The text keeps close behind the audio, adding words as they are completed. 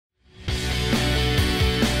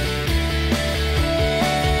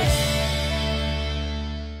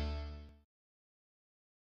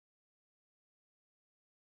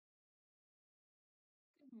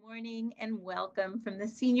Morning and welcome from the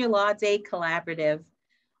Senior Law Day Collaborative.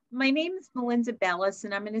 My name is Melinda Bellis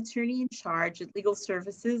and I'm an attorney in charge at Legal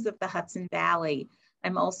Services of the Hudson Valley.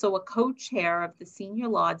 I'm also a co-chair of the Senior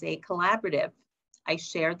Law Day Collaborative. I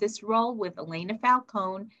share this role with Elena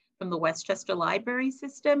Falcone from the Westchester Library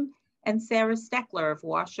System and Sarah Steckler of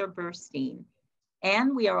Washer Burstein.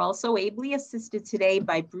 And we are also ably assisted today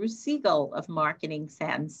by Bruce Siegel of Marketing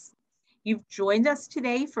Sense. You've joined us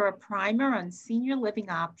today for a primer on senior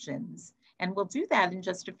living options, and we'll do that in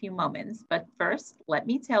just a few moments. But first, let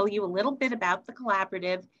me tell you a little bit about the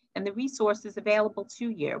collaborative and the resources available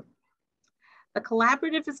to you. The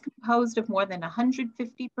collaborative is composed of more than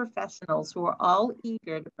 150 professionals who are all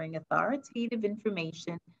eager to bring authoritative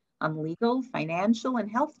information on legal, financial,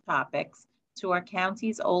 and health topics to our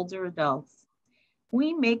county's older adults.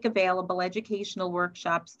 We make available educational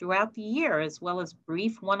workshops throughout the year, as well as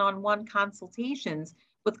brief one-on-one consultations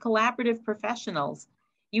with collaborative professionals.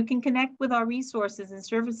 You can connect with our resources and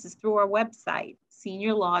services through our website,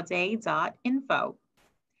 seniorlawday.info.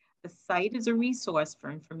 The site is a resource for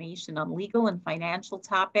information on legal and financial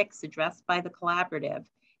topics addressed by the collaborative.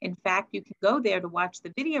 In fact, you can go there to watch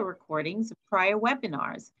the video recordings of prior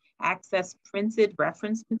webinars, access printed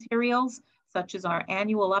reference materials, such as our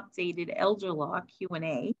annual updated elder law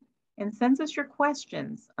Q&A, and send us your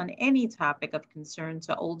questions on any topic of concern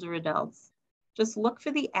to older adults. Just look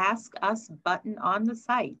for the Ask Us button on the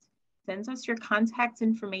site. Send us your contact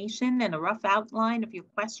information and a rough outline of your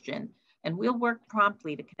question, and we'll work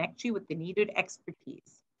promptly to connect you with the needed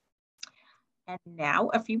expertise. And now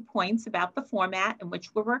a few points about the format in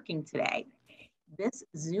which we're working today. This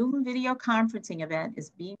Zoom video conferencing event is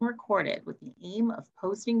being recorded with the aim of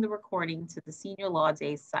posting the recording to the Senior Law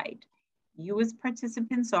Day site. You as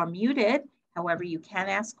participants are muted. However, you can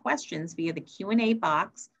ask questions via the Q&A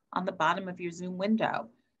box on the bottom of your Zoom window.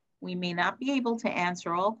 We may not be able to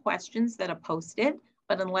answer all questions that are posted,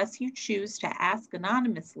 but unless you choose to ask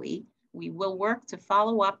anonymously, we will work to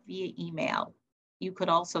follow up via email. You could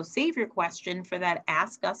also save your question for that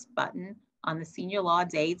Ask Us button on the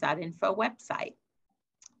seniorlawday.info website.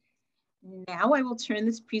 Now I will turn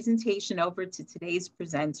this presentation over to today's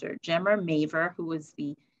presenter, Gemma Maver, who is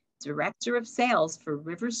the Director of Sales for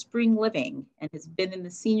RiverSpring Living and has been in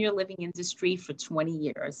the senior living industry for 20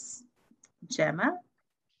 years. Gemma?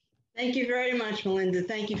 Thank you very much, Melinda.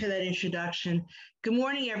 Thank you for that introduction. Good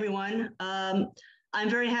morning, everyone. I'm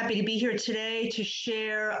very happy to be here today to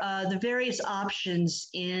share the various options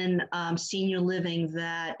in senior living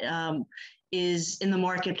that is in the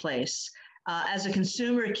marketplace. As a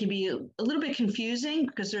consumer, it can be a little bit confusing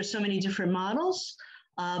because there's so many different models,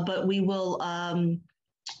 but we will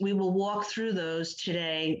walk through those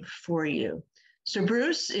today for you. So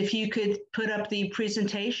Bruce, if you could put up the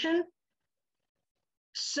presentation.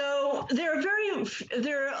 So there are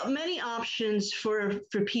many options for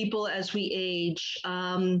people as we age.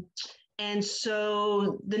 And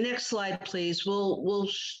so the next slide, please. We'll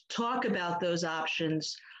talk about those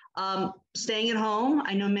options. Staying at home.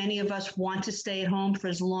 I know many of us want to stay at home for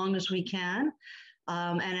as long as we can.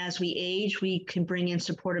 And as we age, we can bring in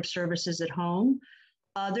supportive services at home.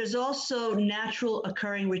 There's also natural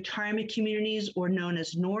occurring retirement communities, or known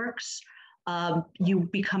as NORCs. You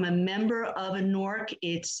become a member of a NORC.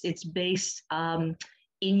 It's based in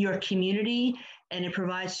your community, and it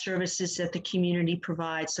provides services that the community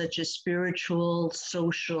provides, such as spiritual,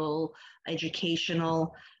 social,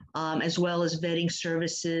 educational, as well as vetting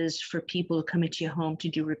services for people who come into your home to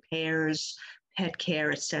do repairs, pet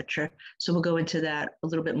care, etc. So we'll go into that a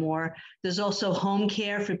little bit more. There's also home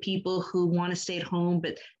care for people who want to stay at home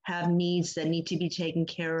but have needs that need to be taken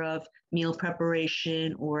care of, meal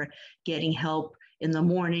preparation or getting help in the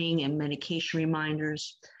morning and medication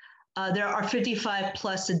reminders. There are 55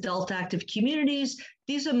 plus adult active communities.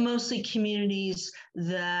 These are mostly communities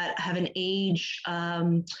that have an age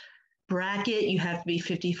bracket. You have to be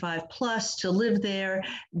 55 plus to live there.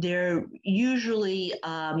 They're usually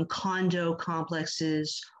condo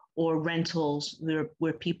complexes or rentals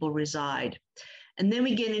where people reside. And then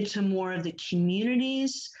we get into more of the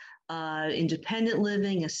communities, independent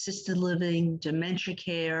living, assisted living, dementia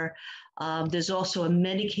care. There's also a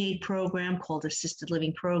Medicaid program called Assisted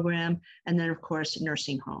Living Program, and then of course,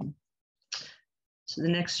 nursing home. So the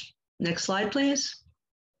next slide, please.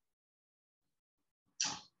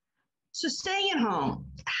 So staying at home,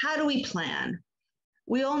 how do we plan?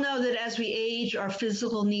 We all know that as we age, our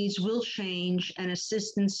physical needs will change and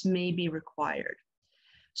assistance may be required.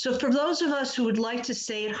 So for those of us who would like to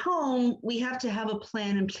stay at home, we have to have a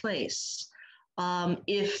plan in place.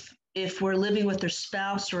 If we're living with a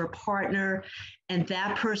spouse or a partner and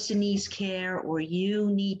that person needs care or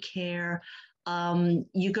you need care,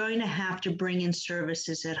 you're going to have to bring in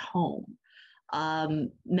services at home.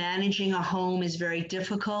 Managing a home is very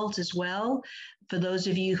difficult as well. For those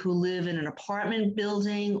of you who live in an apartment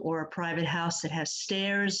building or a private house that has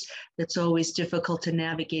stairs, that's always difficult to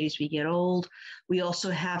navigate as we get old. We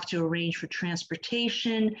also have to arrange for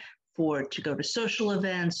transportation, to go to social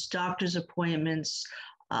events, doctor's appointments,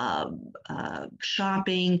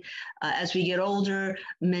 shopping. As we get older,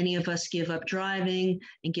 many of us give up driving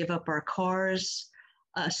and give up our cars.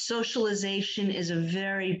 Socialization is a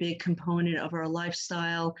very big component of our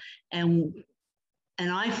lifestyle, and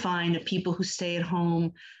I find that people who stay at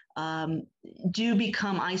home do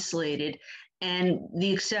become isolated. And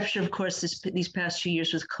the exception, of course, these past 2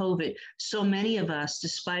 years with COVID, so many of us,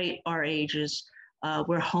 despite our ages,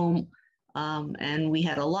 we're home, and we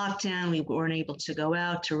had a lockdown. We weren't able to go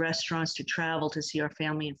out to restaurants, to travel, to see our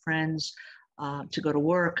family and friends, to go to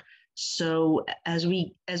work. So as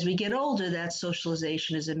we get older, that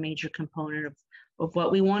socialization is a major component of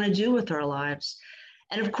what we want to do with our lives.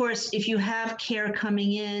 And of course, if you have care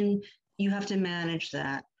coming in, you have to manage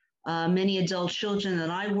that. Many adult children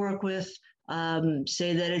that I work with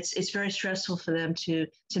say that it's very stressful for them to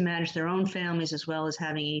manage their own families as well as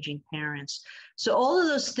having aging parents. So all of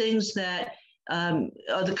those things that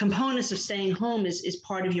are the components of staying home is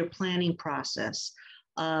part of your planning process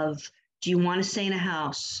of, do you want to stay in a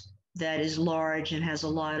house that is large and has a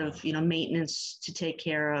lot of maintenance to take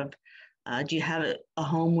care of? Do you have a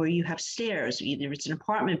home where you have stairs, either it's an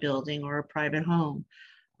apartment building or a private home?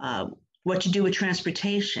 What to do with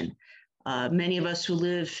transportation? Many of us who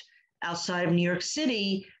live outside of New York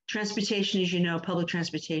City, transportation, as you know, public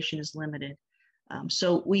transportation is limited.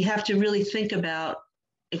 So we have to really think about,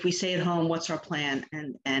 if we stay at home, what's our plan,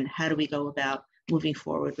 and how do we go about moving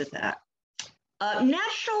forward with that?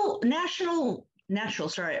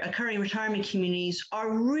 Occurring retirement communities are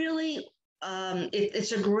really,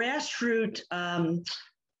 it's a grassroots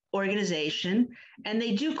organization, and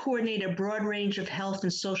they do coordinate a broad range of health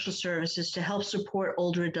and social services to help support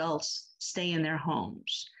older adults stay in their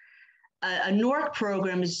homes. A NORC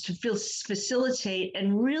program is to facilitate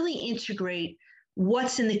and really integrate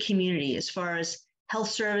what's in the community as far as health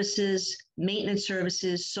services, maintenance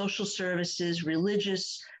services, social services,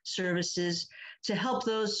 religious services, to help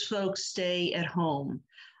those folks stay at home.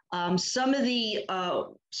 Some of the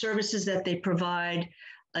services that they provide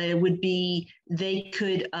would be, they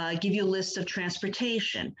could give you a list of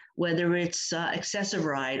transportation, whether it's excessive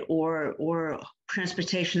ride or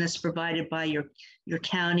transportation that's provided by your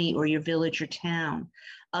county or your village or town.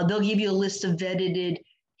 They'll give you a list of vetted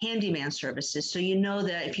handyman services, so you know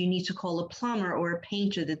that if you need to call a plumber or a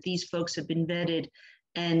painter, that these folks have been vetted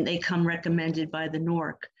and they come recommended by the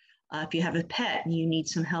NORC. If you have a pet and you need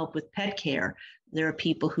some help with pet care, there are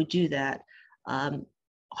people who do that.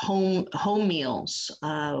 Home meals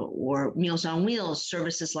or Meals on Wheels,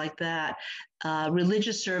 services like that,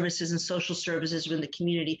 religious services and social services within the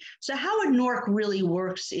community. So how a NORC really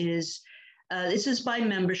works is, this is by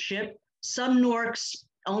membership. Some NORCs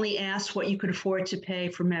only ask what you could afford to pay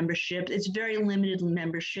for membership. It's very limited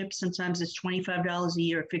membership. Sometimes it's $25 a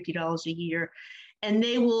year, $50 a year. And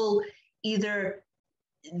they will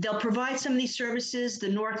they'll provide some of these services. The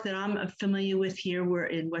NORC that I'm familiar with here, we're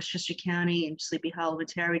in Westchester County in Sleepy Hollow and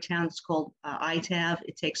Tarrytown. It's called ITAV.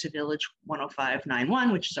 It Takes a Village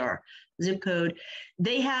 10591, which is our zip code.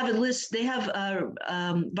 They have a list. They have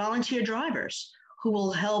volunteer drivers who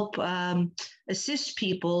will help assist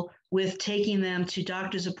people with taking them to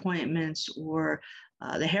doctor's appointments or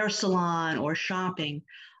the hair salon or shopping.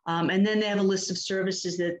 And then they have a list of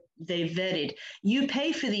services that they've vetted. You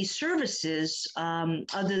pay for these services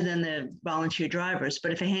other than the volunteer drivers,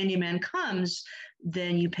 but if a handyman comes,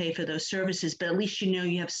 then you pay for those services. But at least you know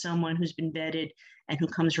you have someone who's been vetted and who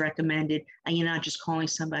comes recommended, and you're not just calling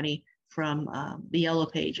somebody from the Yellow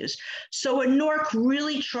Pages. So a NORC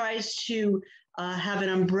really tries to have an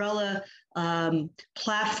umbrella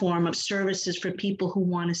platform of services for people who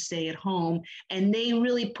want to stay at home, and they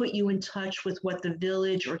really put you in touch with what the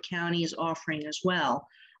village or county is offering as well,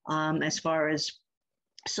 as far as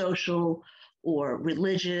social or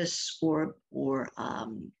religious or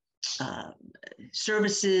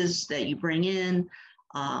services that you bring in,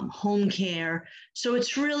 home care. So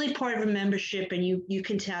it's really part of a membership, and you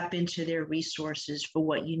can tap into their resources for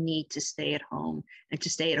what you need to stay at home and to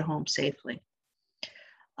stay at home safely.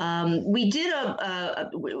 I'm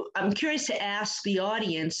curious to ask the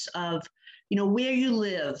audience of, where you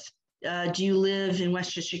live. Do you live in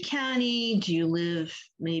Westchester County? Do you live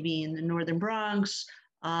maybe in the Northern Bronx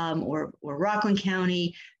or Rockland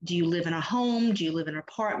County? Do you live in a home? Do you live in an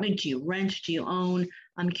apartment? Do you rent? Do you own?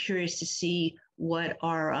 I'm curious to see what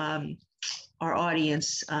our our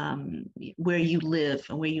audience where you live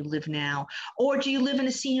and where you live now, or do you live in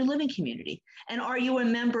a senior living community? And are you a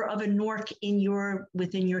member of a NORC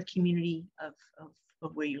within your community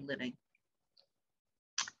of where you're living?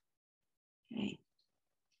 Okay.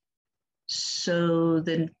 So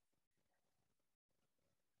then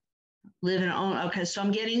live in okay, so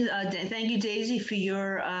I'm getting, thank you, Daisy, for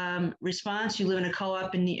your response. You live in a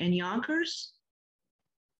co-op in Yonkers?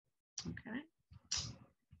 Okay.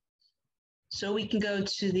 So we can go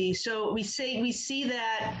to the, so we see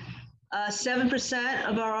that 7%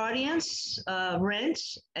 of our audience rent,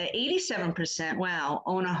 87%, wow,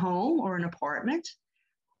 own a home or an apartment.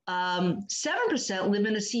 7% live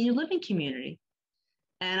in a senior living community.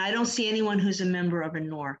 And I don't see anyone who's a member of a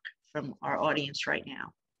NORC from our audience right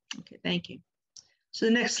now. Okay, thank you. So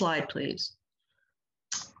the next slide, please.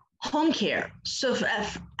 Home care. So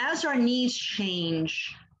as our needs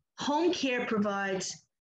change, home care provides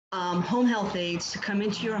home health aides to come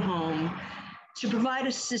into your home to provide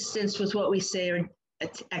assistance with what we say are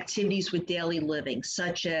activities with daily living,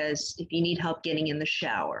 such as if you need help getting in the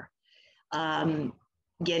shower,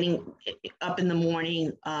 getting up in the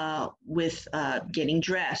morning with getting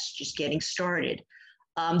dressed, just getting started.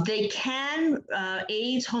 They can,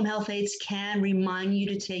 home health aides can remind you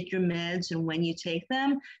to take your meds and when you take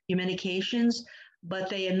them, your medications, but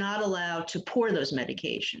they are not allowed to pour those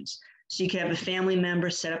medications. So you can have a family member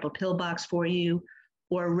set up a pill box for you,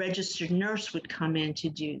 or a registered nurse would come in to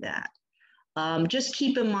do that. Just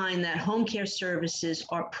keep in mind that home care services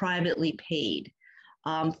are privately paid.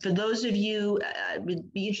 For those of you, it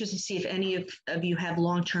would be interesting to see if any of you have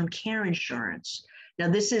long-term care insurance. Now,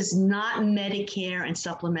 this is not Medicare and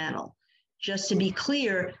supplemental. Just to be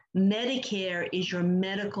clear, Medicare is your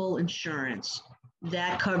medical insurance.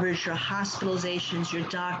 That covers your hospitalizations, your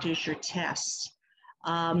doctors, your tests.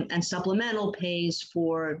 And supplemental pays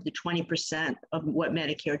for the 20% of what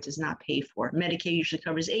Medicare does not pay for. Medicare usually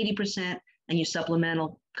covers 80%, and your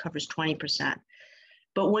supplemental covers 20%.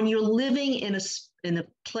 But when you're living in a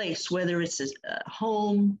place, whether it's a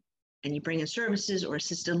home and you bring in services or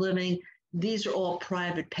assisted living, these are all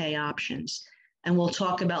private pay options. And we'll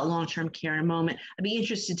talk about long-term care in a moment. I'd be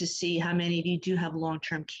interested to see how many of you do have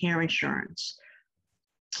long-term care insurance.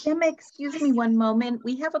 Gemma, excuse me one moment.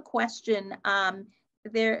 We have a question.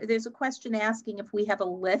 There's a question asking if we have a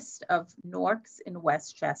list of NORCs in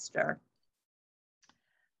Westchester.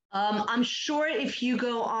 I'm sure if you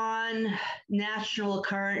go on natural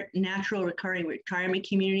recurring retirement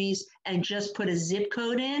communities and just put a zip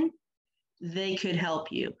code in, they could help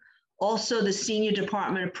you. Also, the Senior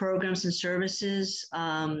Department of Programs and Services,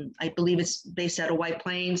 I believe it's based out of White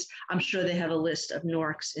Plains. I'm sure they have a list of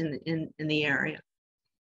NORCs in the area.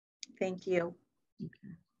 Thank you.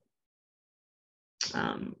 Okay.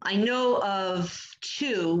 I know of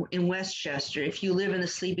two in Westchester. If you live in the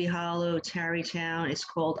Sleepy Hollow, Tarrytown, it's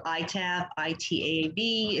called ITAV,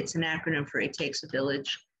 ITAV. It's an acronym for It Takes a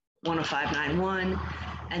Village, 10591.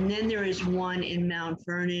 And then there is one in Mount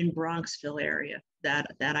Vernon, Bronxville area that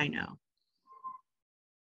I know.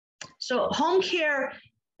 So home care,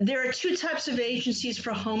 there are two types of agencies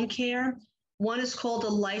for home care. One is called a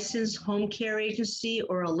licensed home care agency,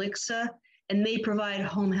 or ALICSA, and they provide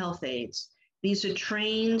home health aides. These are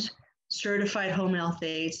trained, certified home health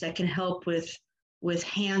aides that can help with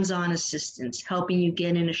hands-on assistance, helping you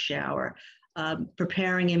get in a shower,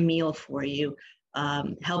 preparing a meal for you,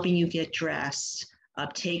 helping you get dressed,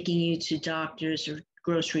 taking you to doctors or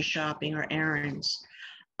grocery shopping or errands.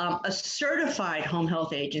 A certified home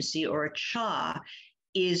health agency, or a CHA,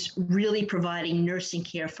 is really providing nursing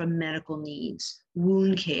care for medical needs,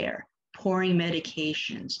 wound care, pouring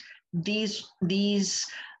medications. These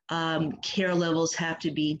care levels have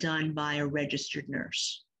to be done by a registered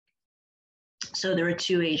nurse. So there are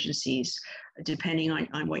two agencies, depending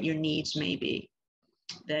on what your needs may be,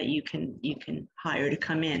 that you can hire to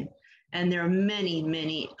come in. And there are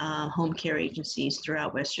many home care agencies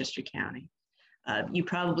throughout Westchester County. You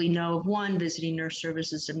probably know of one, Visiting Nurse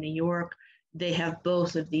Services of New York. They have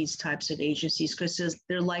both of these types of agencies because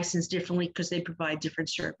they're licensed differently because they provide different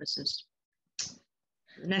services.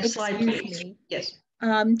 Next slide, please. Yes.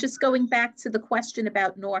 Just going back to the question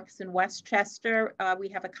about NORCs in Westchester, we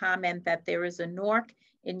have a comment that there is a NORC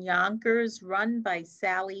in Yonkers run by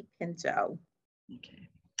Sally Pinto. Okay.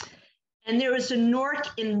 And there is a NORC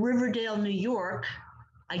in Riverdale, New York.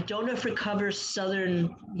 I don't know if it covers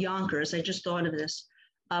southern Yonkers. I just thought of this,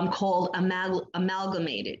 called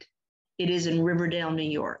Amalgamated. It is in Riverdale, New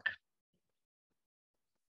York.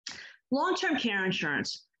 Long-term care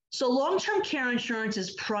insurance. So long-term care insurance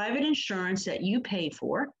is private insurance that you pay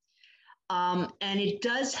for. And it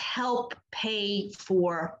does help pay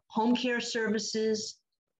for home care services,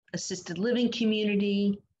 assisted living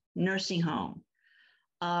community, nursing home.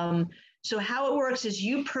 So how it works is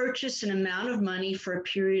you purchase an amount of money for a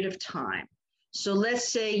period of time. So let's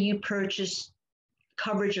say you purchase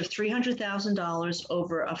coverage of $300,000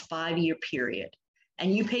 over a 5-year period,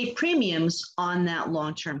 and you pay premiums on that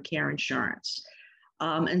long-term care insurance.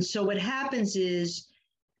 And so what happens is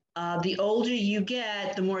the older you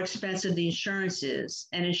get, the more expensive the insurance is.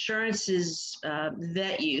 And insurances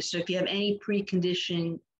vet you. So if you have any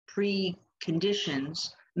preconditions,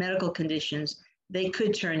 medical conditions, they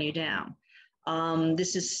could turn you down.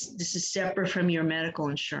 This is separate from your medical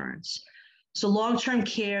insurance. So long-term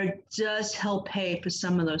care does help pay for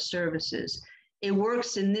some of those services. It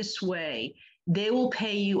works in this way. They will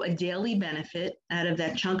pay you a daily benefit out of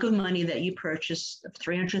that chunk of money that you purchased of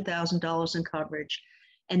 $300,000 in coverage,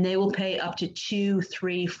 and they will pay up to $200,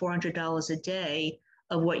 $300, $400 a day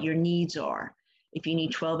of what your needs are. If you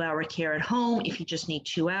need 12-hour care at home, if you just need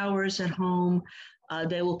 2 hours at home,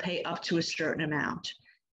 they will pay up to a certain amount.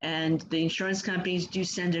 And the insurance companies do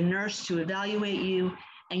send a nurse to evaluate you.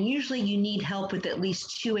 And usually you need help with at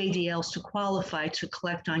least 2 ADLs to qualify to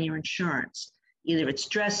collect on your insurance. Either it's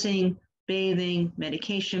dressing, bathing,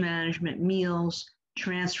 medication management, meals,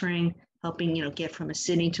 transferring, helping get from a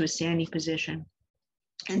sitting to a standing position.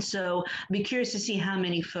 And so I'd be curious to see how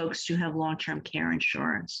many folks do have long-term care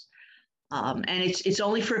insurance. And it's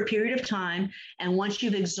only for a period of time. And once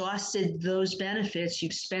you've exhausted those benefits,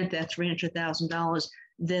 you've spent that $300,000,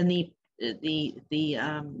 then the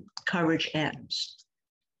coverage ends.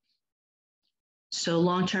 So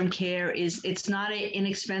long-term care it's not an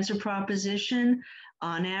inexpensive proposition.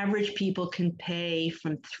 On average, people can pay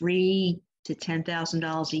from $3,000 to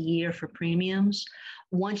 $10,000 a year for premiums.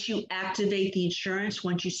 Once you activate the insurance,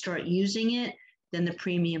 once you start using it, then the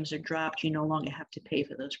premiums are dropped. You no longer have to pay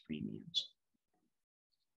for those premiums.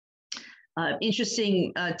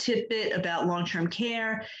 Interesting tidbit about long-term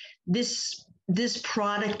care. This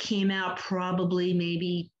product came out probably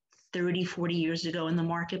maybe 30, 40 years ago in the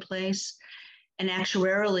marketplace. And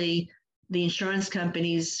actuarially, the insurance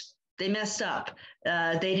companies, they messed up.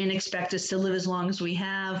 They didn't expect us to live as long as we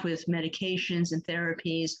have with medications and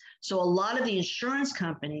therapies. So a lot of the insurance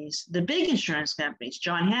companies, the big insurance companies,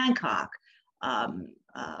 John Hancock,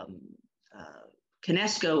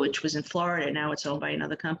 Kinesco, which was in Florida, now it's owned by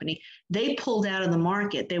another company, they pulled out of the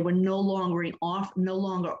market. They were no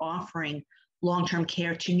longer offering long-term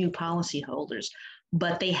care to new policyholders,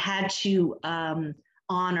 but they had to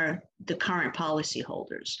honor the current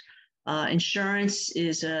policyholders. Insurance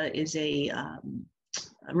is a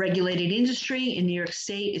regulated industry in New York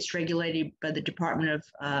State. It's regulated by the Department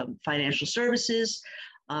of Financial Services.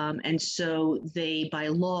 And so they, by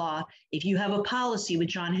law, if you have a policy with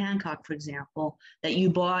John Hancock, for example, that you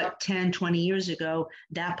bought 10, 20 years ago,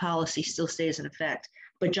 that policy still stays in effect.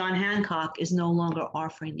 But John Hancock is no longer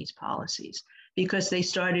offering these policies because they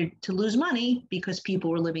started to lose money because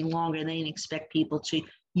people were living longer and they didn't expect people to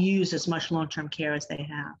use as much long-term care as they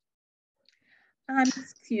have.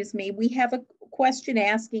 Excuse me, we have a question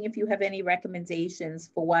asking if you have any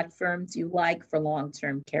recommendations for what firms you like for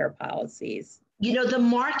long-term care policies. The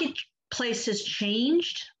marketplace has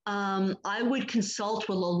changed. I would consult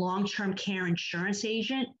with a long-term care insurance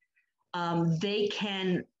agent. They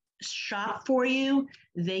can shop for you.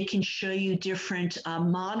 They can show you different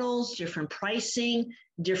models, different pricing,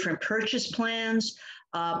 different purchase plans.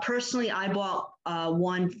 Personally, I bought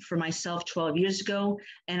one for myself 12 years ago,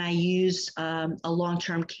 and I used a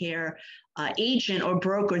long-term care agent or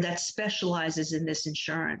broker that specializes in this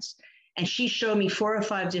insurance. And she showed me 4 or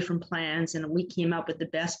 5 different plans, and we came up with the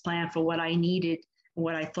best plan for what I needed,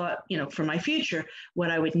 what I thought, for my future,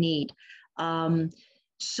 what I would need.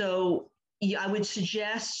 So I would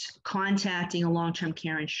suggest contacting a long-term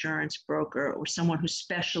care insurance broker or someone who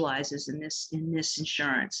specializes in this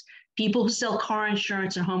insurance. People who sell car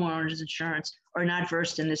insurance and homeowners insurance are not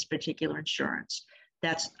versed in this particular insurance.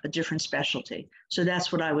 That's a different specialty. So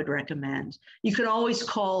that's what I would recommend. You could always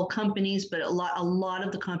call companies, but a lot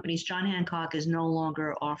of the companies, John Hancock is no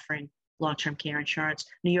longer offering long-term care insurance.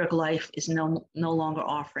 New York Life is no longer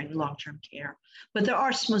offering long-term care. But there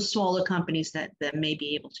are some smaller companies that may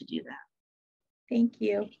be able to do that. Thank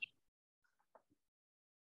you.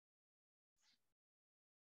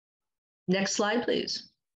 Next slide, please.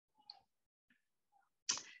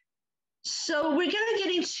 So we're going to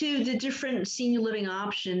get into the different senior living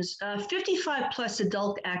options. 55 plus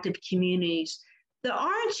adult active communities. There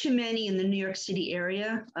aren't too many in the New York City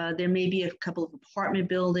area. There may be a couple of apartment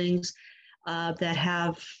buildings that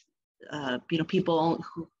have people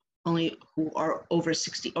who only who are over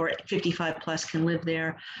 60 or 55 plus can live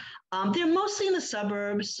there. They're mostly in the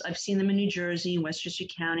suburbs. I've seen them in New Jersey, Westchester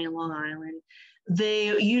County, and Long Island.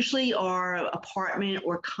 They usually are apartment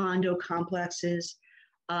or condo complexes.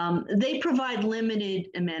 They provide limited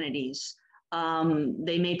amenities.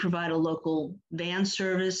 They may provide a local van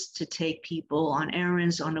service to take people on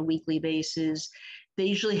errands on a weekly basis. They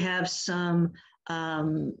usually have some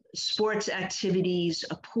sports activities,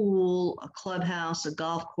 a pool, a clubhouse, a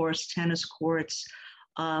golf course, tennis courts.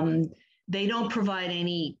 They don't provide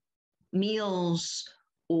any meals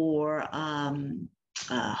or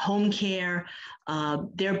home care.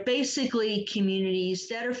 They're basically communities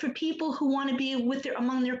that are for people who want to be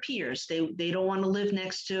among their peers. They don't want to live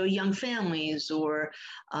next to young families or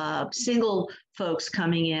single folks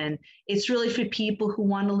coming in. It's really for people who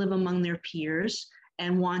want to live among their peers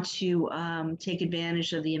and want to take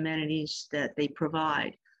advantage of the amenities that they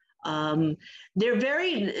provide. They're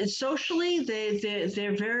very socially,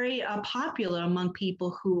 they're very popular among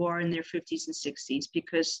people who are in their 50s and 60s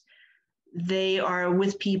because they are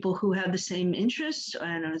with people who have the same interests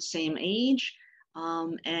and are the same age.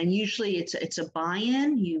 And usually it's a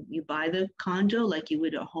buy-in. You buy the condo like you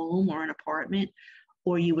would a home or an apartment,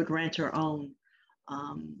 or you would rent or own.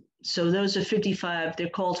 So those are 55, they're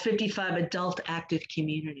called 55 adult active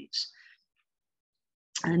communities.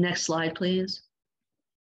 Next slide, please.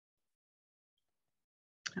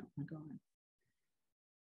 Oh my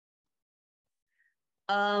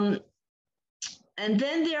God. And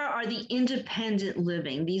then there are the independent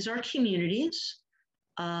living. These are communities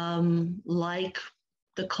like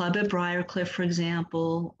the club at Briarcliff, for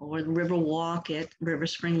example, or the River Walk at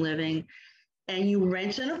RiverSpring Living. And you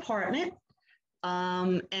rent an apartment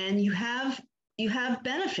and you have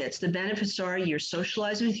benefits. The benefits are you're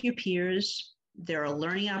socializing with your peers. There are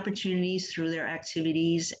learning opportunities through their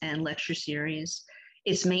activities and lecture series.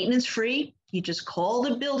 It's maintenance free. You just call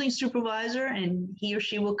the building supervisor and he or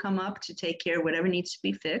she will come up to take care of whatever needs to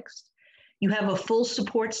be fixed. You have a full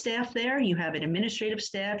support staff there. You have an administrative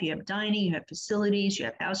staff, you have dining, you have facilities, you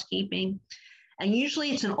have housekeeping. And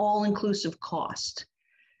usually it's an all-inclusive cost.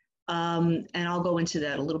 And I'll go into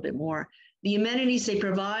that a little bit more. The amenities they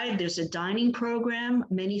provide, there's a dining program.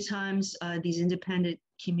 Many times these independent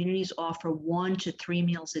communities offer 1 to 3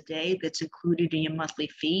 meals a day that's included in your monthly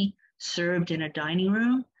fee, served in a dining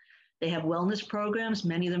room. They have wellness programs.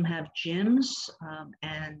 Many of them have gyms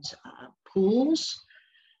and pools.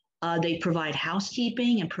 They provide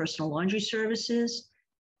housekeeping and personal laundry services,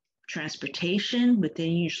 transportation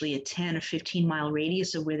within usually a 10 or 15 mile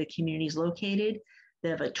radius of where the community is located. They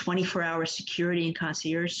have a 24-hour security and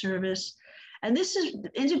concierge service. And this is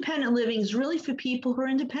independent living is really for people who are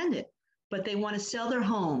independent, but they want to sell their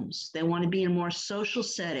homes. They want to be in a more social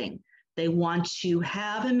setting. They want to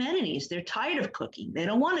have amenities. They're tired of cooking. They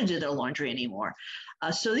don't want to do their laundry anymore.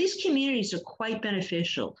 So these communities are quite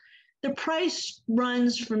beneficial. The price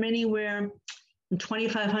runs from anywhere from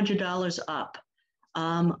 $2,500 up.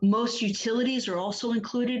 Most utilities are also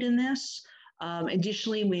included in this.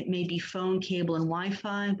 Additionally, maybe phone, cable, and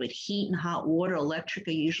Wi-Fi, but heat and hot water, electric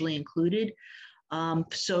are usually included.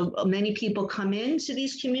 So many people come into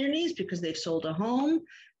these communities because they've sold a home,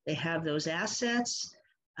 they have those assets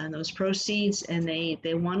and those proceeds, and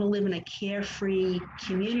they want to live in a carefree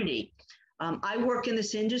community. I work in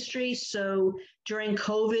this industry, so during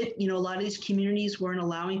COVID, a lot of these communities weren't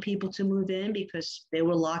allowing people to move in because they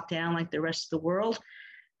were locked down like the rest of the world.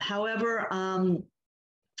 However,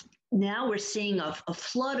 now we're seeing a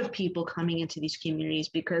flood of people coming into these communities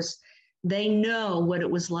because they know what it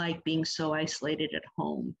was like being so isolated at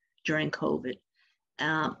home during COVID.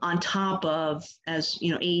 On top of, as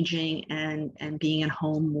aging and being at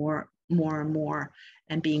home more and more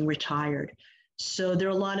and being retired. So there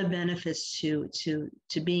are a lot of benefits to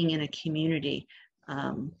being in a community,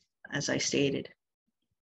 as I stated.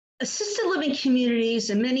 Assisted living communities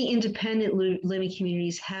and many independent living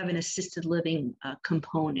communities have an assisted living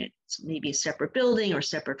component. It's maybe a separate building or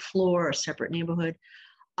separate floor or separate neighborhood.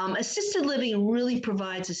 Assisted living really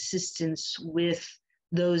provides assistance with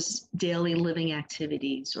those daily living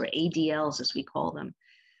activities, or ADLs as we call them.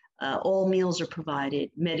 All meals are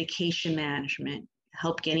provided, medication management,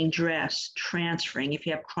 help getting dressed, transferring if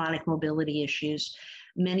you have chronic mobility issues.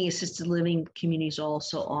 Many assisted living communities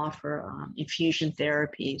also offer infusion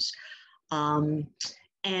therapies. And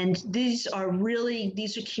these are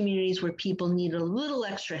communities where people need a little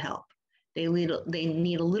extra help. They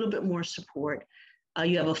need a little bit more support.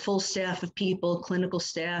 You have a full staff of people, clinical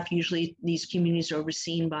staff. Usually these communities are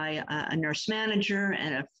overseen by a nurse manager,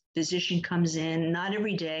 and a physician comes in, not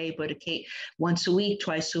every day, but once a week,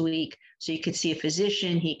 twice a week. So you could see a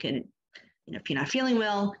physician, he can if you're not feeling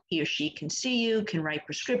well, he or she can see you, can write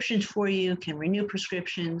prescriptions for you, can renew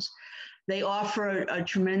prescriptions. They offer a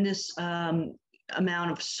tremendous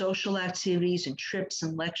amount of social activities and trips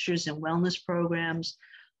and lectures and wellness programs.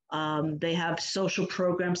 They have social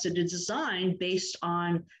programs that are designed based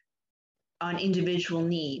on individual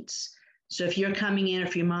needs. So if you're coming in,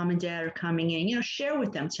 if your mom and dad are coming in, share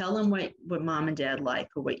with them, tell them what mom and dad like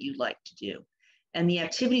or what you like to do. And the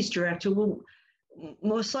activities director will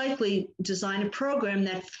most likely design a program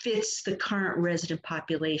that fits the current resident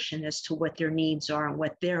population as to what their needs are and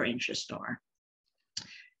what their interests are.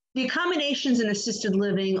 The accommodations in assisted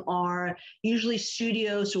living are usually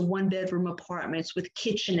studios or one-bedroom apartments with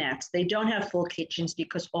kitchenettes. They don't have full kitchens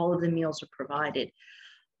because all of the meals are provided.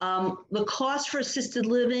 The cost for assisted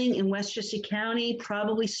living in Westchester County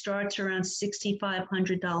probably starts around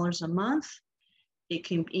 $6,500 a month. It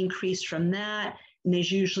can increase from that. And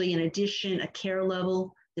there's usually, in addition, a care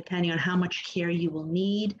level, depending on how much care you will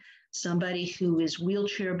need. Somebody who is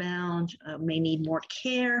wheelchair bound may need more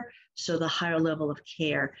care, so the higher level of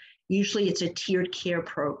care. Usually it's a tiered care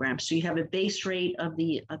program. So you have a base rate of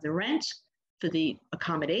the rent for the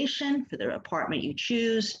accommodation, for the apartment you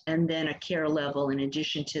choose, and then a care level in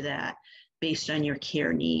addition to that, based on your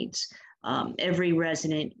care needs. Every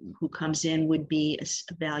resident who comes in would be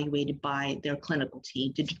evaluated by their clinical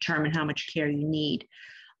team to determine how much care you need.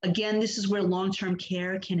 Again, this is where long-term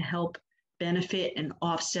care can help benefit and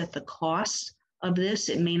offset the cost of this.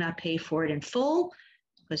 It may not pay for it in full,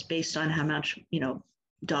 because based on how much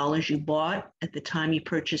dollars you bought at the time you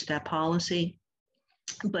purchased that policy.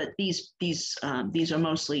 But these are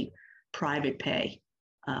mostly private pay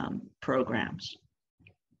programs.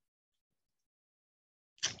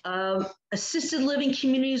 Assisted living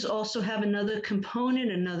communities also have another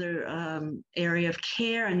component, another area of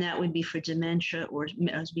care, and that would be for dementia, or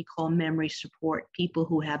as we call memory support, people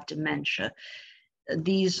who have dementia.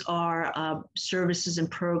 These are services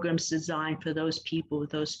and programs designed for those people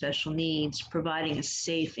with those special needs, providing a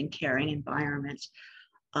safe and caring environment.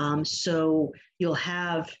 So you'll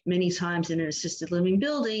have many times in an assisted living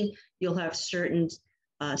building, you'll have certain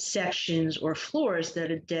sections or floors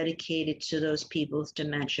that are dedicated to those people with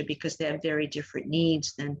dementia because they have very different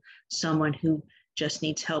needs than someone who just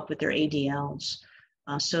needs help with their ADLs.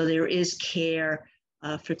 So there is care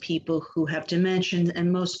for people who have dementia,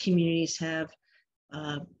 and most communities have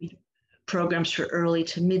programs for early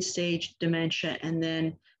to mid-stage dementia and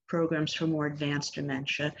then programs for more advanced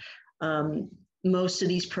dementia. Most of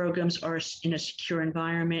these programs are in a secure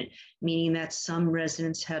environment, meaning that some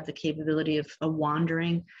residents have the capability of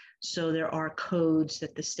wandering. So there are codes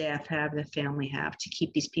that the staff have, the family have, to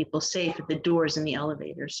keep these people safe at the doors and the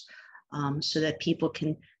elevators, so that people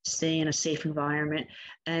can stay in a safe environment.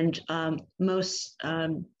 And most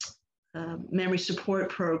memory support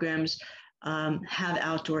programs have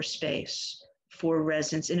outdoor space for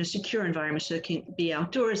residents in a secure environment. So they can be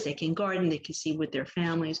outdoors, they can garden, they can see with their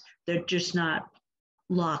families. They're just not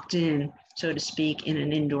locked in, so to speak, in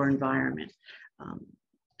an indoor environment.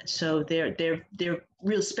 So they're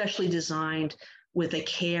real specially designed with a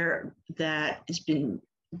care that has been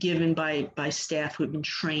given by staff who have been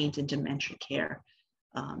trained in dementia care.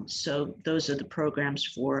 So those are the programs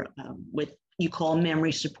for what you call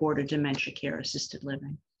memory support or dementia care assisted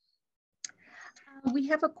living. We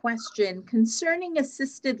have a question concerning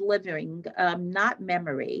assisted living, not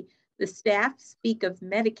memory. The staff speak of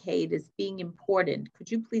Medicaid as being important.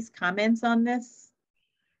 Could you please comment on this?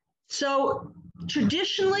 So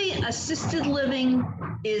traditionally, assisted living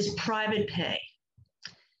is private pay.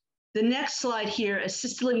 The next slide here,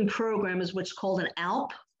 assisted living program, is what's called an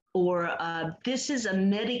ALP, or this is a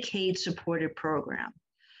Medicaid supported program.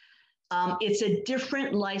 It's a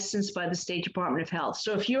different license by the State Department of Health.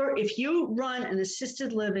 So if you run an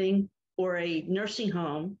assisted living or a nursing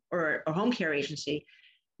home or a home care agency,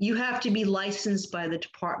 you have to be licensed by the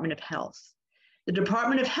Department of Health. The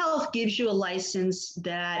Department of Health gives you a license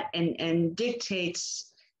that and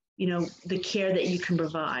dictates, the care that you can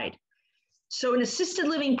provide. So an assisted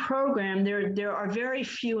living program, there are very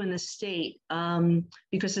few in the state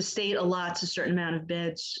because the state allots a certain amount of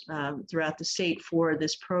beds throughout the state for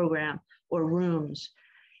this program or rooms.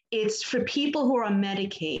 It's for people who are on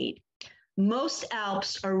Medicaid. Most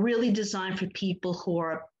ALPs are really designed for people who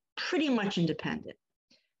are pretty much independent.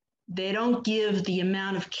 They don't give the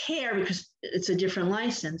amount of care, because it's a different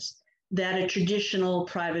license, that a traditional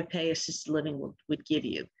private pay assisted living would give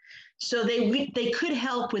you. So they could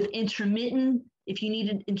help with intermittent, if you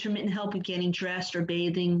needed intermittent help with getting dressed or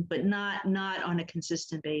bathing, but not on a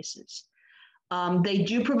consistent basis. They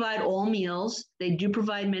do provide all meals. They do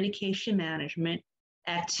provide medication management.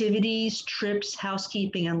 activities, trips,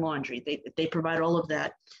 housekeeping, and laundry. They provide all of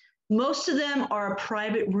that. Most of them are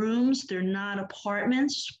private rooms. They're not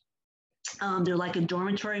apartments. They're like a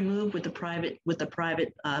dormitory move with a private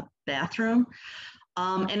bathroom.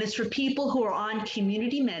 And it's for people who are on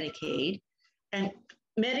community Medicaid, and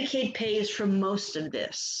Medicaid pays for most of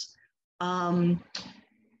this.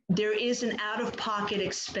 There is an out-of-pocket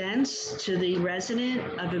expense to the resident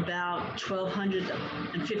of about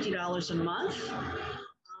 $1,250 a month.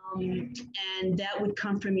 And that would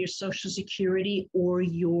come from your Social Security or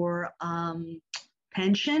your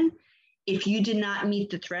pension. If you did not meet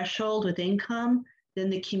the threshold with income, then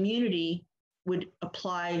the community would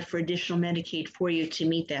apply for additional Medicaid for you to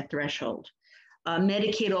meet that threshold.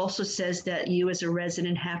 Medicaid also says that you as a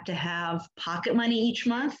resident have to have pocket money each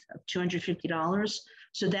month of $250.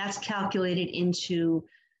 So that's calculated into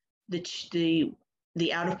the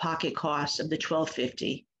out-of-pocket cost of the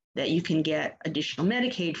 $1,250 that you can get additional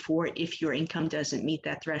Medicaid for if your income doesn't meet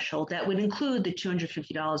that threshold. That would include the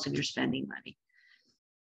 $250 of your spending money.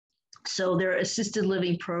 So there are assisted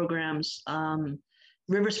living programs.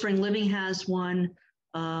 RiverSpring Living has one.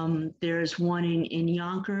 There's one in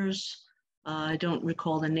Yonkers. I don't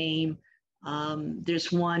recall the name.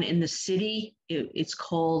 There's one in the city. It's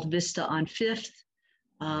called Vista on 5th,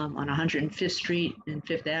 on 105th Street and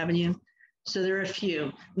 5th Avenue. So there are a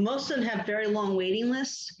few. Most of them have very long waiting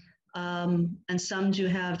lists, and some do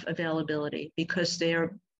have availability because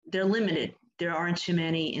they're limited. There aren't too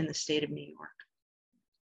many in the state of New York.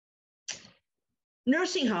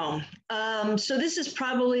 Nursing home. So this is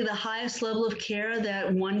probably the highest level of care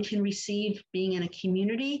that one can receive being in a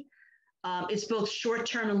community. It's both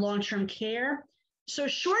short-term and long-term care. So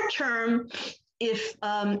short-term, if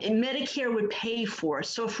Medicare would pay for.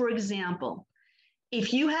 So for example,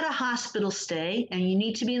 if you had a hospital stay and you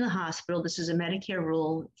need to be in the hospital, this is a Medicare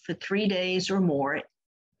rule, for 3 days or more,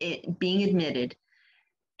 being admitted.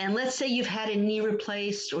 And let's say you've had a knee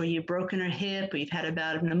replaced, or you've broken a hip, or you've had a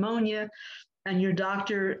bout of pneumonia, and your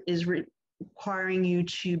doctor is requiring you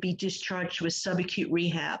to be discharged with subacute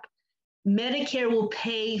rehab. Medicare will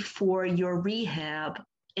pay for your rehab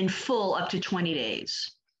in full up to 20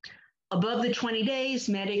 days. Above the 20 days,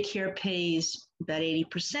 Medicare pays about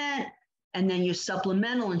 80%, and then your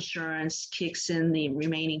supplemental insurance kicks in the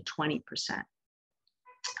remaining 20%.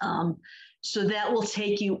 So that will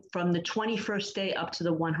take you from the 21st day up to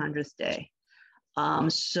the 100th day.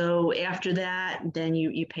 So after that, then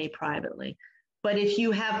you pay privately. But if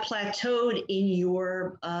you have plateaued in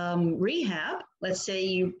your rehab, let's say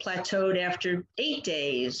you plateaued after 8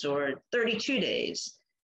 days or 32 days,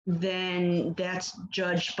 then that's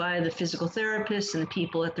judged by the physical therapist and the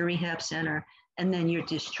people at the rehab center, and then you're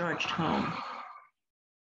discharged home.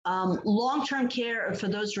 Long-term care are for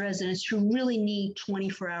those residents who really need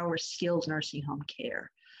 24-hour skilled nursing home care.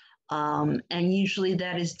 And usually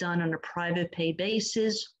that is done on a private pay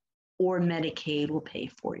basis, or Medicaid will pay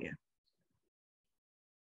for you.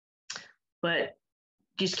 But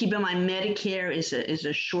just keep in mind, Medicare is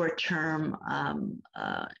a short-term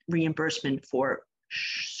reimbursement for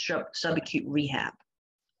subacute rehab.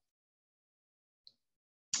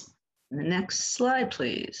 The next slide,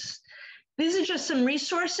 please. These are just some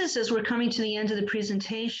resources as we're coming to the end of the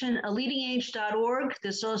presentation. leadingage.org,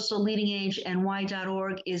 there's also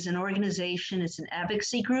leadingageny.org, is an organization, it's an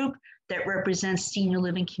advocacy group that represents senior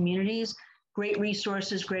living communities. Great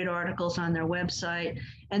resources, great articles on their website.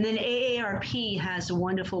 And then AARP has a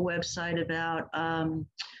wonderful website about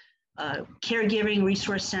caregiving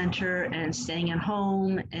resource center and staying at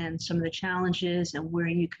home and some of the challenges and where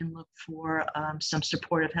you can look for some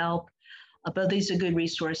supportive help. But these are good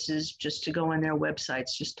resources just to go on their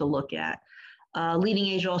websites, just to look at. Leading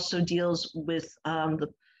Age also deals with the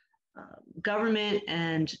government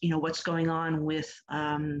and what's going on with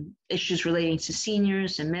issues relating to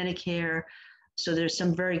seniors and Medicare. So there's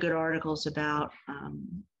some very good articles about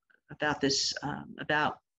this,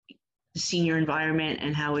 about the senior environment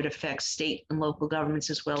and how it affects state and local governments,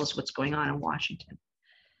 as well as what's going on in Washington.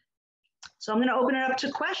 So I'm going to open it up to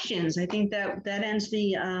questions. I think that ends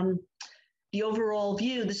the overall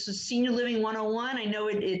view. This is Senior Living 101. I know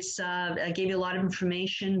I gave you a lot of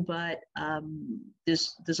information, but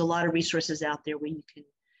there's a lot of resources out there where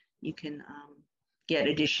you can get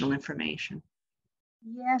additional information.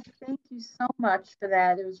 Yes, thank you so much for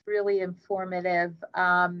that. It was really informative.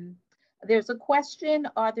 There's a question,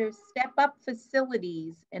 are there step-up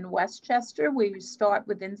facilities in Westchester where you start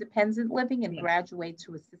with independent living and graduate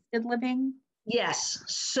to assisted living? Yes,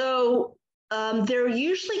 so they're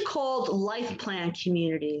usually called life plan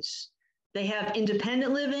communities. They have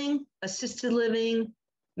independent living, assisted living,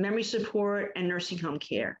 memory support, and nursing home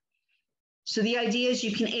care. So the idea is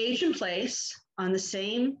you can age in place on the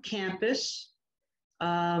same campus.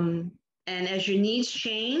 And as your needs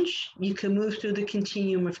change, you can move through the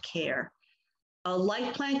continuum of care.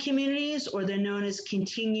 Life plan communities, or they're known as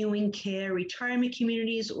continuing care retirement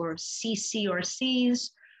communities, or CCRCs,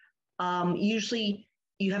 usually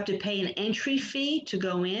you have to pay an entry fee to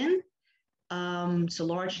go in. It's a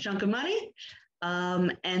large chunk of money.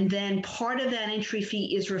 And then part of that entry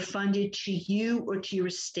fee is refunded to you or to your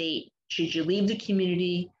estate should you leave the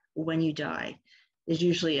community when you die. There's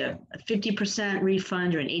usually a 50%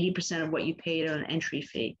 refund or an 80% of what you paid on an entry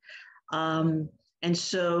fee. And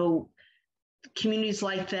so communities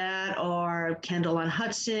like that are Kendall on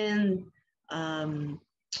Hudson,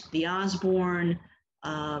 the Osborne,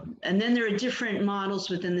 and then there are different models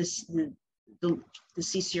within this, the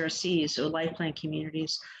CCRCs, or life plan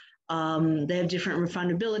communities. They have different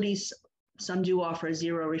refundabilities. Some do offer a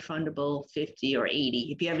zero refundable, 50 or 80.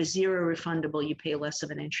 If you have a zero refundable, you pay less of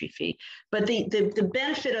an entry fee. But the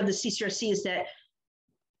benefit of the CCRC is that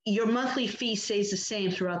your monthly fee stays the same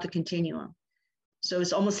throughout the continuum. So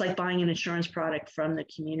it's almost like buying an insurance product from the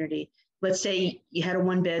community. Let's say you had a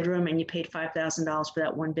 1-bedroom and you paid $5,000 for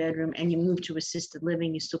that 1 bedroom, and you moved to assisted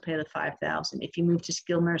living, you still pay the $5,000. If you move to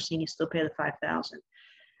skilled nursing, you still pay the $5,000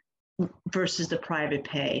 versus the private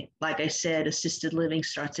pay. Like I said, assisted living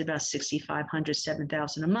starts at about $6,500,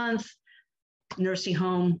 $7,000 a month. Nursing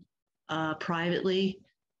home privately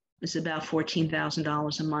is about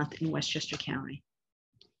 $14,000 a month in Westchester County.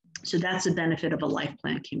 So that's the benefit of a life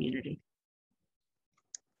plan community.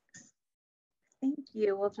 Thank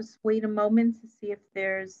you. We'll just wait a moment to see if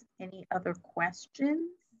there's any other questions.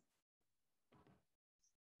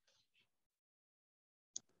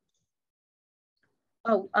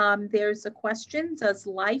 Oh, there's a question. Does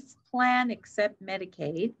life plan accept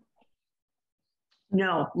Medicaid?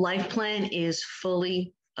 No, life plan is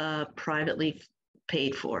fully privately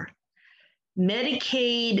paid for.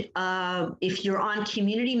 Medicaid, if you're on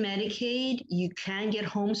community Medicaid, you can get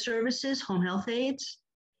home services, home health aides.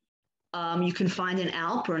 You can find an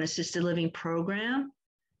ALP or an assisted living program,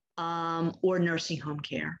 or nursing home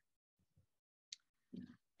care.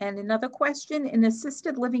 And another question, in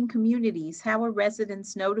assisted living communities, how are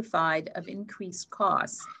residents notified of increased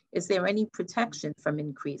costs? Is there any protection from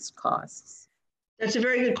increased costs? That's a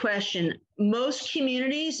very good question. Most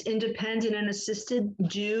communities, independent and assisted,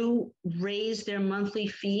 do raise their monthly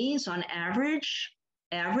fees on average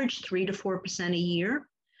 3 to 4% a year.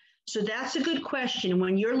 So that's a good question.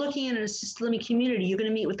 When you're looking at an assisted living community, you're going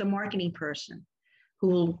to meet with a marketing person who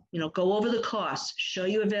will, go over the costs, show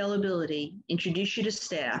you availability, introduce you to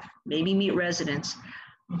staff, maybe meet residents.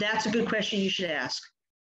 That's a good question you should ask.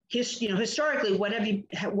 Historically, what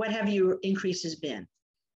have your increases been?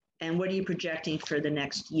 And what are you projecting for the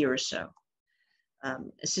next year or so?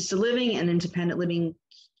 Assisted living and independent living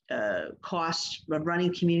costs of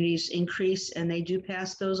running communities increase, and they do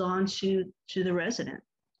pass those on to the resident.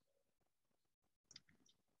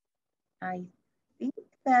 I think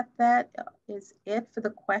that is it for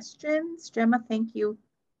the questions. Gemma, thank you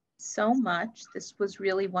so much. This was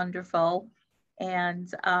really wonderful.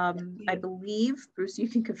 And I believe, Bruce, you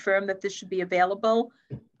can confirm that this should be available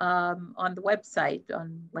on the website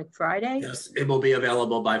on like Friday? Yes, it will be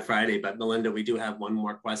available by Friday, but Melinda, we do have one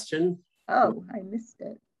more question. Oh, I missed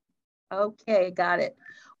it. Okay, got it.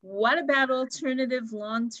 What about alternative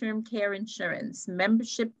long-term care insurance?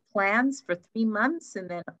 Membership plans for 3 months and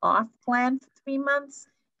then off plan for 3 months?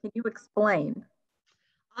 Can you explain?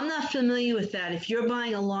 I'm not familiar with that. If you're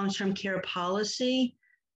buying a long-term care policy,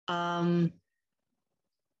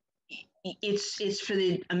 it's for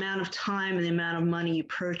the amount of time and the amount of money you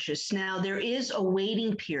purchase. Now, there is a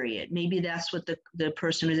waiting period. Maybe that's what the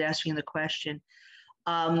person who's asking the question.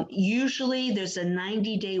 Usually there's a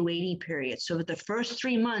 90-day waiting period. So if the first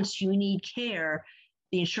 3 months you need care,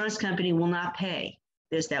 the insurance company will not pay.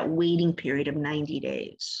 There's that waiting period of 90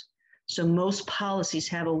 days. So most policies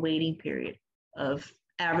have a waiting period of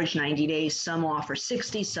average 90 days. Some offer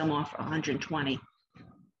 60, some offer 120.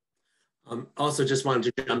 Also just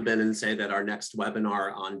wanted to jump in and say that our next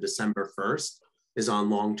webinar on December 1st is on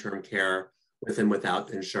long-term care with and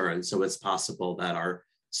without insurance. So it's possible that our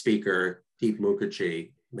speaker, Deep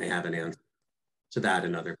Mukherjee, may have an answer to that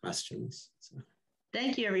and other questions. So.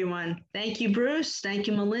 Thank you, everyone. Thank you, Bruce. Thank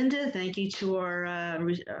you, Melinda. Thank you to our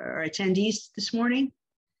attendees this morning.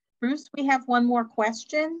 Bruce, we have one more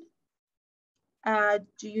question.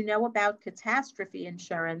 Do you know about catastrophe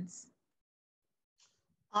insurance?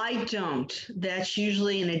 I don't. That's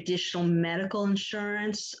usually an additional medical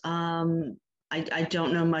insurance. I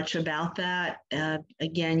don't know much about that.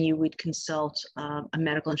 Again, you would consult a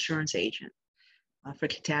medical insurance agent for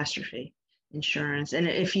catastrophe. insurance. And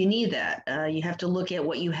if you need that, you have to look at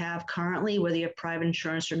what you have currently, whether you have private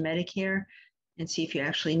insurance or Medicare, and see if you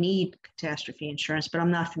actually need catastrophe insurance, but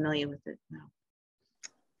I'm not familiar with it, no.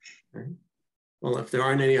 Okay. Well, if there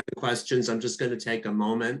aren't any other questions, I'm just going to take a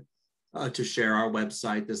moment to share our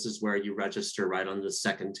website. This is where you register right on the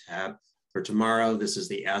second tab for tomorrow. This is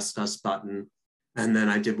the Ask Us button. And then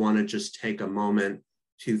I did want to just take a moment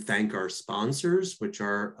to thank our sponsors, which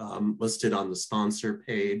are listed on the sponsor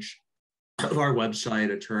page of our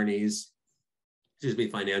website: attorneys,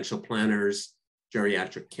 financial planners,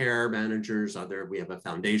 geriatric care managers, we have a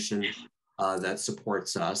foundation that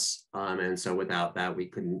supports us. And so without that, we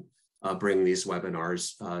couldn't bring these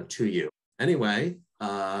webinars to you. Anyway,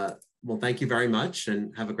 well, thank you very much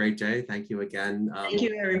and have a great day. Thank you again. Thank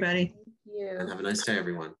you, everybody. Thank you. And have a nice day,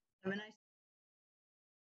 everyone. Have a nice